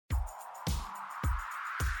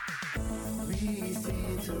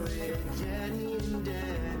receipts with Jenny and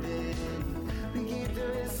Devin. We keep the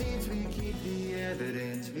receipts, we keep the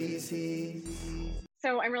evidence, receipts.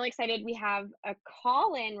 So I'm really excited. We have a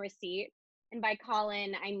call-in receipt. And by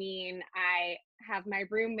call-in, I mean I have my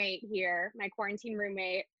roommate here, my quarantine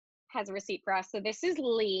roommate has a receipt for us. So this is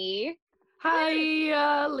Lee.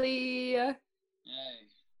 Hi, Lee. Hey.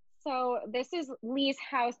 So this is Lee's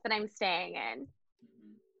house that I'm staying in,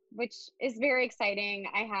 which is very exciting.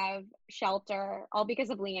 I have shelter, all because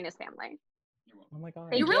of Lee and his family. Oh my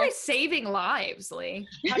God. You're really saving lives, Lee.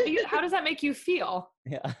 How does that make you feel?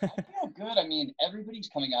 Yeah. I feel good. I mean, everybody's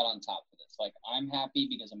coming out on top of this. Like, I'm happy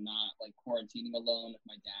because I'm not like quarantining alone with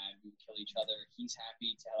my dad. We kill each other. He's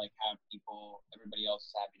happy to like have people. Everybody else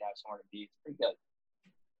is happy to have somewhere to be. It's pretty good.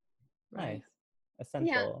 Nice.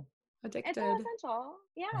 Essential. Addicted. It's all essential.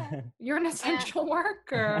 Yeah. You're an essential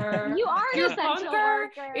worker. You are an Your essential bunker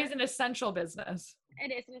worker. is an essential business.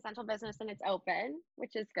 It is an essential business and it's open,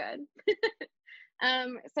 which is good.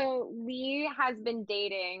 So Lee has been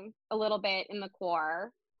dating a little bit in the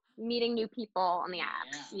core, meeting new people on the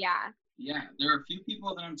apps. Yeah, there are a few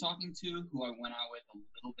people that I'm talking to who I went out with a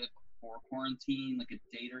little bit before quarantine, like a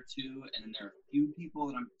date or two, and then there are a few people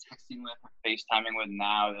that I'm texting with or FaceTiming with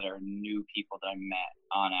now that are new people that I met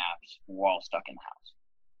on apps while stuck in the house.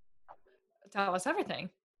 Tell us everything.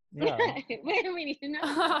 Yeah. We need to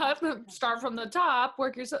know. Start from the top,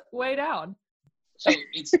 work your way down. So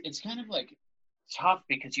it's kind of like tough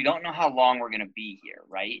because you don't know how long we're going to be here,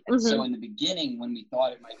 right? And so in the beginning, when we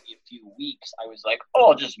thought it might be a few weeks, I was like, oh,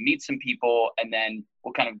 I'll just meet some people and then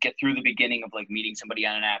we'll kind of get through the beginning of like meeting somebody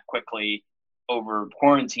on an app quickly over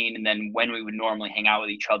quarantine. And then when we would normally hang out with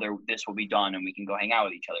each other, this will be done and we can go hang out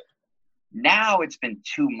with each other. Now it's been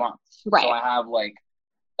 2 months. Right. So I have like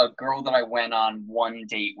a girl that I went on one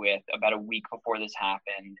date with about a week before this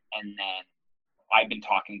happened. And then I've been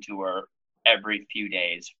talking to her every few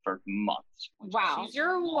days for months. Wow. She's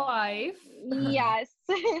your wife. Yes.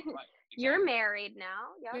 Right, exactly. You're married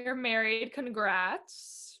now. Yep. You're married.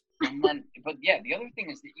 Congrats. And then, but yeah, the other thing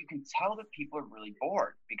is that you can tell that people are really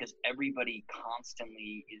bored because everybody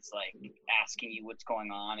constantly is like asking you what's going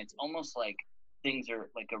on. It's almost like things are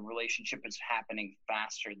like a relationship is happening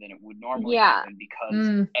faster than it would normally happen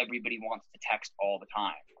because everybody wants to text all the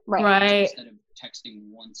time. Right. So instead of texting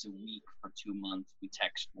once a week for 2 months, we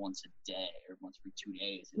text once a day or once every 2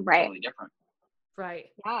 days. It's totally different. Right.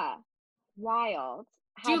 Yeah. Wild.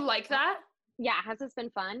 Do you like that? Yeah. Has this been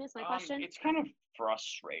fun is my question. It's kind of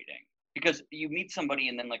frustrating because you meet somebody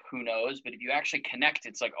and then like, who knows? But if you actually connect,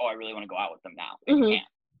 it's like, oh, I really want to go out with them now. And you can't.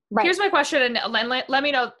 Right. Here's my question, and let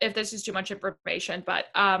me know if this is too much information, but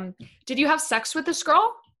did you have sex with this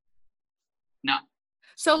girl? No.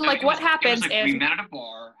 So like what happens if we met at a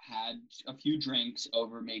bar, had a few drinks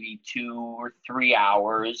over maybe 2 or 3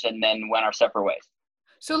 hours, and then went our separate ways.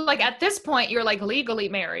 So like at this point you're like legally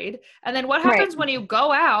married, and then what happens when you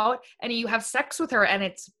go out and you have sex with her and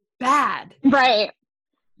it's bad? Right.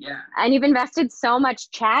 Yeah. And you've invested so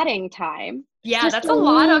much chatting time. Yeah, that's a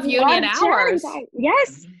lot of union hours.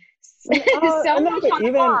 Yes.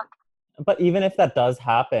 But even if that does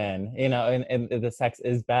happen, you know, and the sex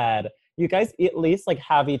is bad, you guys at least like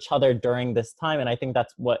have each other during this time. And I think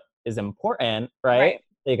that's what is important, right?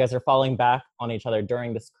 That you guys are falling back on each other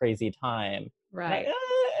during this crazy time. Right.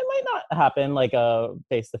 It might not happen like a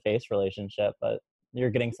face-to-face relationship, but you're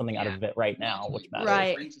getting something out of it right now, which matters.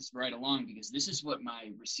 Right. Brings us right along because this is what my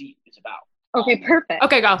receipt is about. Okay, perfect.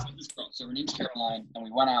 Okay, go. So her name's Caroline, and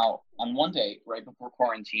we went out on one date right before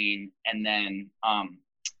quarantine, and then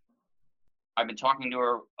I've been talking to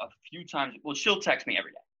her a few times. Well, she'll text me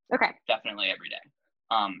every day. Okay. Definitely every day.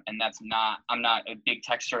 And I'm not a big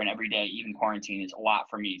texter, and every day, even quarantine, is a lot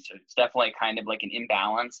for me. So it's definitely kind of like an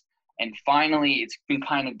imbalance. And finally, it's been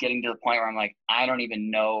kind of getting to the point where I'm like, I don't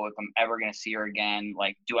even know if I'm ever going to see her again.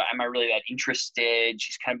 Like, am I really that interested?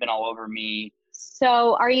 She's kind of been all over me.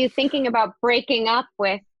 So are you thinking about breaking up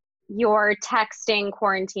with your texting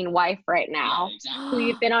quarantine wife right now? Yeah, exactly. Who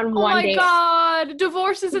you've been on one date? Oh my God,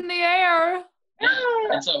 divorce is in the air. Yeah.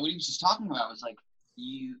 And so what he was just talking about was like,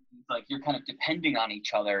 you're kind of depending on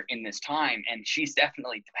each other in this time, and she's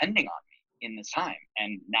definitely depending on me in this time.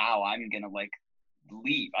 And now I'm going to like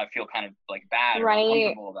leave. I feel kind of like bad or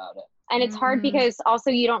uncomfortable about it. And it's hard because also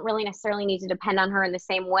you don't really necessarily need to depend on her in the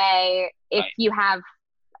same way if you have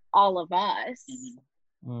all of us.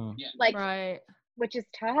 Yeah. Like, which is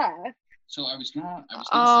tough. So I was gonna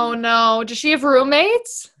oh no, does she have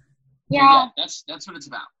roommates? Yeah. That's what it's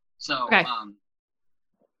about. So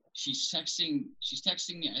she's texting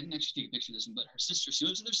me. I didn't actually take a picture of this one, but her sister, she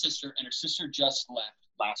lives with her sister, and her sister just left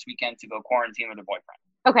last weekend to go quarantine with her boyfriend.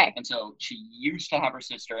 Okay. And so she used to have her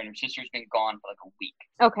sister, and her sister's been gone for like a week.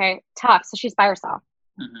 Okay. Tough. So she's by herself.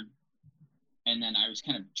 Mm-hmm. And then I was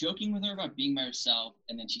kind of joking with her about being by herself,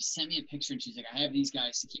 and then she sent me a picture, and she's like, I have these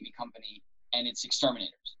guys to keep me company, and it's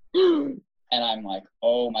exterminators. And I'm like,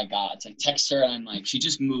 oh my God. So I text her, and I'm like, she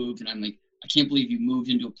just moved, and I'm like, I can't believe you moved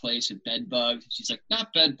into a place with bed bugs. And she's like,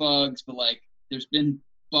 not bed bugs, but like, there's been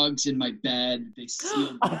bugs in my bed. They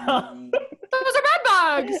sealed the room. Those are bed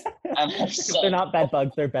bugs. And I was They're like, not bed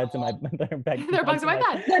bugs. They're beds in my. They're, They're bugs in my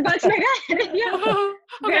bed. They're bugs in my bed. Yeah.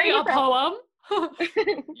 Okay, a poem.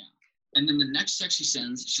 And then the next text she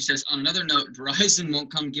sends, she says, on another note, Verizon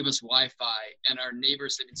won't come give us Wi-Fi, and our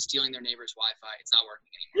neighbors have been stealing their neighbors' Wi-Fi. It's not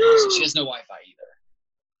working anymore. So she has no Wi-Fi either.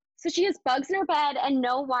 So she has bugs in her bed and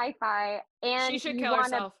no Wi-Fi, and She should you kill wanna...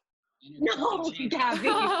 herself. No, Gabby.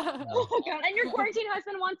 Oh God! And your quarantine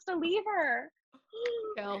husband wants to leave her.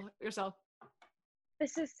 Kill yourself.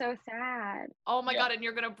 This is so sad. Oh my Yeah. God! And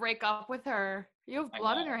you're gonna break up with her. You have I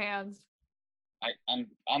blood in know. your hands.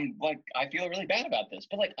 I'm like, I feel really bad about this,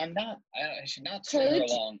 but like, I'm not, I should not string her Could-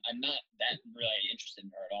 along. I'm not that really interested in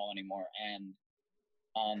her at all anymore.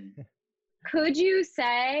 And, Could you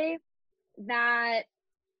say that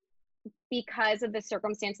because of the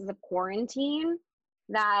circumstances of quarantine,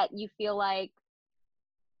 that you feel like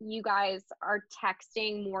you guys are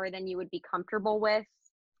texting more than you would be comfortable with?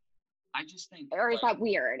 I just think, Or is like, that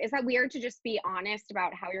weird? Is that weird to just be honest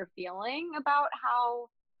about how you're feeling about how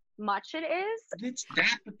much it is? it's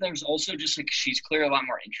that, but there's also just like, she's clearly a lot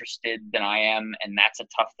more interested than I am. And that's a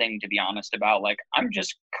tough thing to be honest about. Like, I'm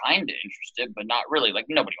just kind of interested, but not really. Like,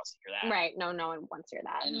 nobody wants to hear that. Right. No one wants to hear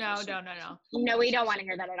that. And No, also, no. No, we don't want to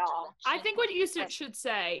hear that at all. I think what you should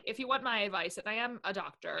say, if you want my advice, and I am a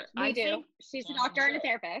doctor. We I do. think- She's a doctor and a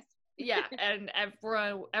therapist. yeah, and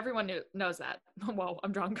everyone knows that. Whoa,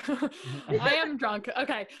 I'm drunk. I am drunk.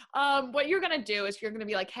 Okay. What you're gonna do is you're gonna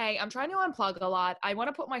be like, hey, I'm trying to unplug a lot. I want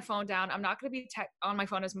to put my phone down. I'm not gonna be on my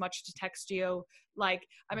phone as much to text you. Like,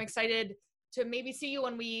 I'm excited to maybe see you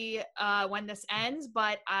when this ends,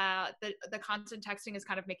 but the constant texting is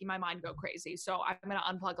kind of making my mind go crazy. So I'm gonna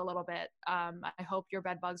unplug a little bit. I hope your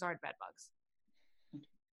bed bugs aren't bed bugs.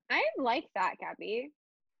 I like that, Gabby.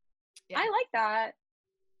 Yeah. I like that.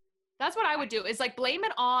 That's what I would do, is like blame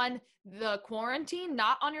it on the quarantine,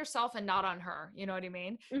 not on yourself and not on her. You know what I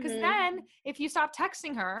mean? Because Mhm. then if you stop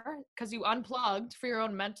texting her because you unplugged for your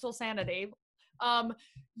own mental sanity,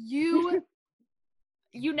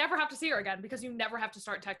 you never have to see her again, because you never have to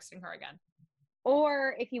start texting her again.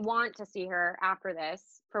 Or if you want to see her after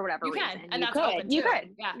this for whatever You reason, can, and you that's could. open You too.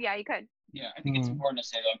 could. Yeah. Yeah, you could. Yeah, I think it's Mhm. important to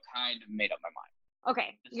say that I've kind of made up my mind.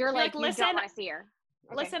 Okay. You're You're like, like, you listen, don't want to see her.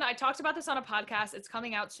 Okay. Listen, I talked about this on a podcast. It's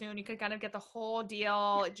coming out soon. You could kind of get the whole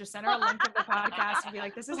deal. Just send her a link to the podcast and be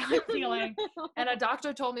like, this is how I'm feeling. And a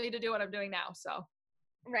doctor told me to do what I'm doing now. So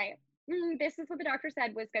Right. This is what the doctor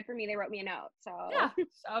said was good for me. They wrote me a note. So yeah.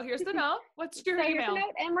 So here's the note. What's your So here's email? the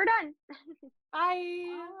note, and we're done.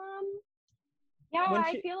 Bye. Yeah, When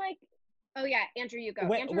I she- feel like. Oh yeah, Andrew, you go.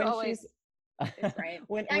 When- Andrew when always she's- is right.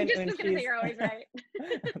 when I'm just when was gonna say she's- you're always right.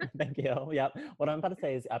 Thank you. Yep. What I'm about to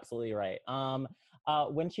say is absolutely right.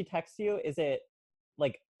 When she texts you, is it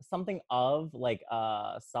like something of like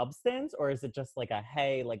substance, or is it just like a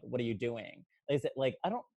hey, like what are you doing? Is it like I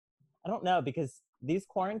don't know, because these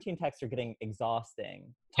quarantine texts are getting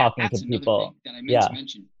exhausting. Talking That's to another people. thing that I meant Yeah. to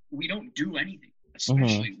mention. We don't do anything.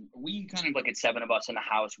 Especially, we kind of like, it's 7 of us in the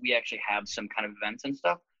house. We actually have some kind of events and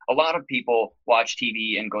stuff. A lot of people watch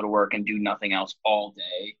TV and go to work and do nothing else all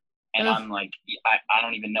day. And Ugh. I'm like, I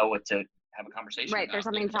don't even know what to have a conversation Right, about. there's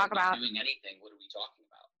something Like, to talk we're not about. doing anything. What are we talking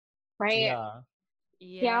about? Right. Yeah.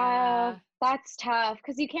 Yeah, that's tough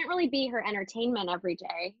because you can't really be her entertainment every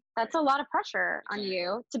day. That's a lot of pressure on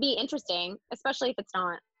you to be interesting, especially if it's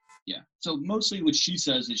not. Yeah. So mostly what she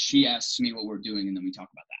says is she asks me what we're doing, and then we talk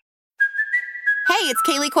about that. Hey, it's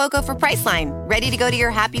Kaylee Cuoco for Priceline. Ready to go to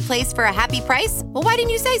your happy place for a happy price? Well, why didn't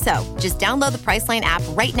you say so? Just download the Priceline app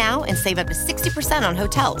right now and save up to 60% on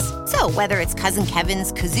hotels. So whether it's Cousin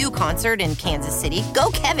Kevin's Kazoo Concert in Kansas City, go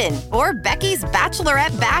Kevin, or Becky's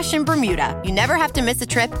Bachelorette Bash in Bermuda, you never have to miss a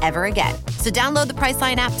trip ever again. So download the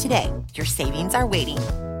Priceline app today. Your savings are waiting.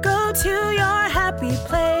 Go to your happy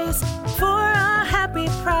place for a happy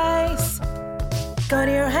price. Go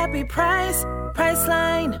to your happy price,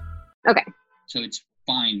 Priceline. Okay. So it's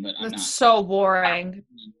fine, but I'm That's not. so boring. I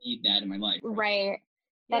need that in my life. Right.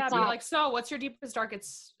 Yeah, That's be not. like, so what's your deepest,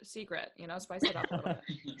 darkest secret? You know, spice it up a little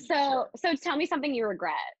bit. So tell me something you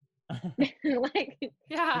regret. Like,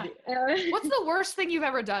 Yeah. What's the worst thing you've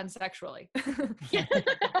ever done sexually?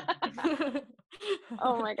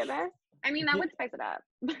 oh my goodness. I mean, that would spice it up.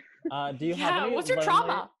 Do you Yeah, have any what's your lonely-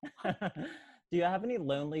 trauma? Do you have any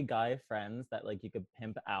lonely guy friends that like you could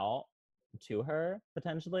pimp out to her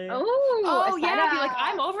potentially? Oh a yeah, be like, setup.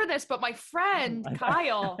 I'm over this, but my friend My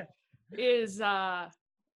Kyle is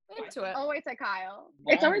into it. Always a Kyle.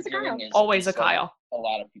 What It's I'm always a hearing Kyle. is- Always a is, like, Kyle. A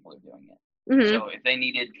lot of people are doing it. Mhm. So if they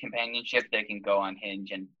needed companionship, they can go on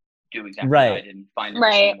Hinge and do exactly Right. what I did and find it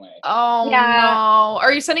Right. the same way. Oh Yeah. no.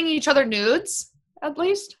 Are you sending each other nudes at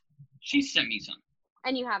least? She sent me some.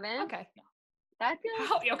 And you haven't? Okay. That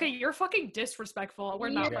feels Okay, you're fucking disrespectful. We're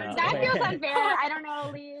not Yeah, friends. that anymore. feels unfair. I don't know,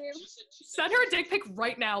 leave. She said Send her a dick pic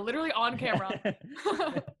right now, literally on camera. I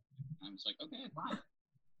was like, okay, fine.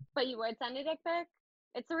 But you would send a dick pic?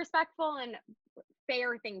 It's a respectful and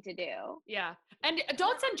fair thing to do. Yeah. And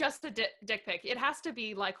don't send just a dick pic. It has to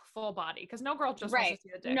be like full body because no girl just Right. wants to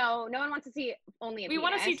see a dick. No one wants to see only a We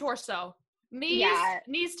want to see penis. torso. Knees, Yeah.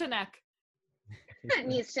 knees to neck.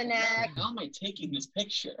 Knees to neck. How am I taking this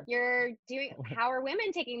picture? You're doing. How are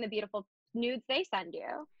women taking the beautiful nudes they send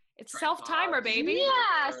you? It's self-timer, baby. Yeah,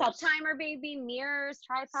 Mirrors. self-timer, baby, mirrors,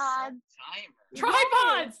 tripods. Timer.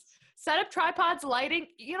 Tripods. Set up tripods, lighting.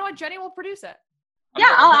 You know what? Jenny will produce it.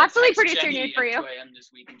 Yeah, I'll gonna absolutely text produce your Jenny nude for at you. 2 a.m.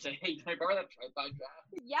 this week and say, hey, can I borrow that tripod you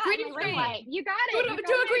have? Yeah, Green and my ring screen. light. You got it. Do You a got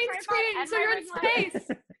my green tripod screen and so my you're in ring light.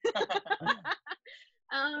 space.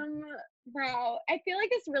 Wow. I feel like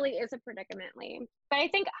this really is a predicament, Lee. But I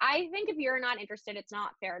think if you're not interested, it's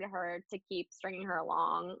not fair to her to keep stringing her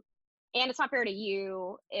along, and it's not fair to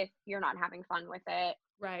you if you're not having fun with it.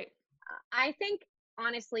 Right. I think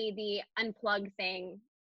honestly, the unplug thing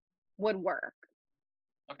would work.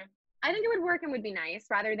 Okay. I think it would work and would be nice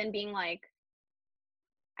rather than being like.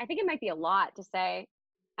 I think it might be a lot to say.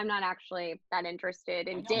 I'm not actually that interested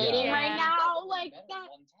in dating Yeah. right now. Like Better that.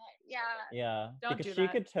 one text, Yeah. right? Yeah, Don't because do she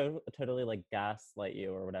that. could totally like gaslight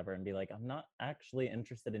you or whatever and be like, I'm not actually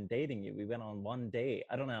interested in dating you. We went on one date.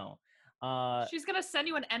 I don't know. She's gonna send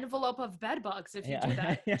you an envelope of bed bugs if you Yeah. do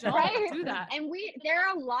that. Yeah. Don't Right? do that. And there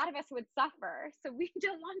are a lot of us who would suffer, so we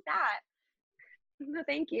don't want that. No,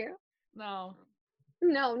 thank you. No.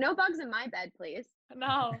 No bugs in my bed, please.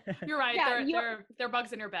 No. You're right. Yeah, they're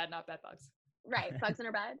bugs in your bed, not bed bugs. Right, bugs in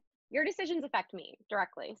our bed. Your decisions affect me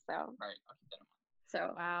directly, so Right. I'll keep that in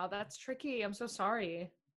mind. Wow, that's tricky. I'm so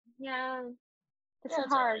sorry. Yeah, it's Yeah, so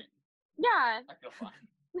it's all hard. right. Yeah, I feel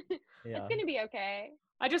fine. Yeah. it's gonna be okay.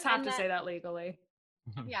 I just have And to that- say that legally.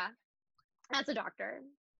 Yeah, as a doctor.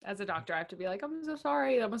 As a doctor, I have to be like, I'm so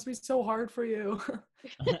sorry. That must be so hard for you.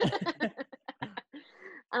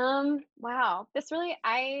 Wow, this really,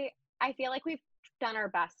 I feel like we've done our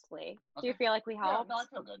best, Lee. Do you Okay. feel like we Yeah, helped? no, I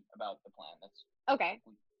feel good about the plan. That's Okay.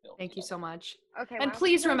 we built Thank you so together. much. Okay. And wow.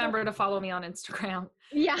 please remember to follow me on Instagram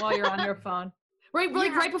Yeah. while you're on your phone. Right, You like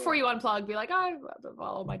have right to. before you unplug, be like, I have to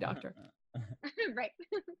follow my doctor. Right.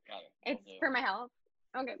 Got it. It's Will do. for my health.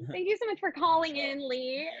 Okay. Thank you so much for calling in,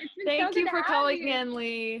 Lee. It's been so Thank good you to for have calling you. in,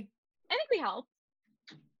 Lee. I think we helped.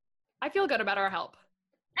 I feel good about our help.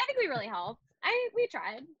 I think we really helped. We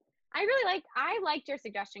tried. I liked your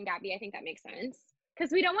suggestion, Gabby. I think that makes sense.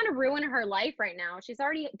 Because we don't want to ruin her life right now. She's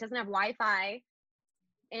already doesn't have Wi-Fi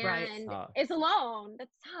and Sucks. is alone. That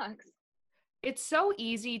sucks. It's so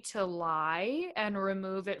easy to lie and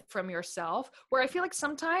remove it from yourself, where I feel like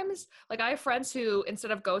sometimes, like I have friends who,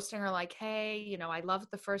 instead of ghosting, are like, hey, you know, I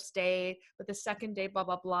loved the first date, but the second date, blah,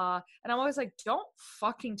 blah, blah. And I'm always like, don't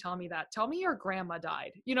fucking tell me that. Tell me your grandma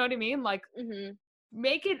died. You know what I mean? Like, Mm-hmm.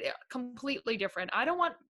 make it completely different. I don't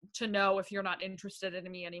want to know if you're not interested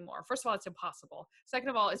in me anymore. First of all, it's impossible. Second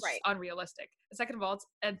of all, it's just unrealistic. Second of all,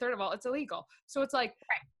 and third of all, it's illegal. So it's like,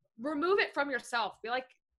 remove it from yourself. Be like,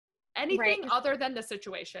 anything other than the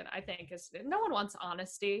situation, I think, is no one wants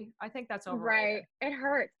honesty. I think that's overrated. Right. It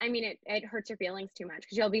hurts. I mean, it hurts your feelings too much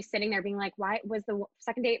because you'll be sitting there being like, why was the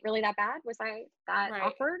second date really that bad? Was I that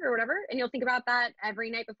awkward or whatever? And you'll think about that every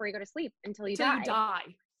night before you go to sleep until you die.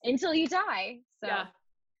 Until you die. So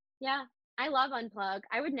yeah. I love unplug.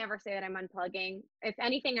 I would never say that I'm unplugging. If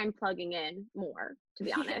anything, I'm plugging in more, to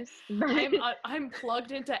be honest. I'm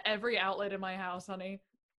plugged into every outlet in my house, honey.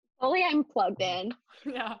 Fully, I'm plugged in.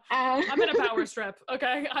 Yeah. I'm in a power strip.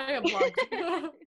 Okay. I am plugged.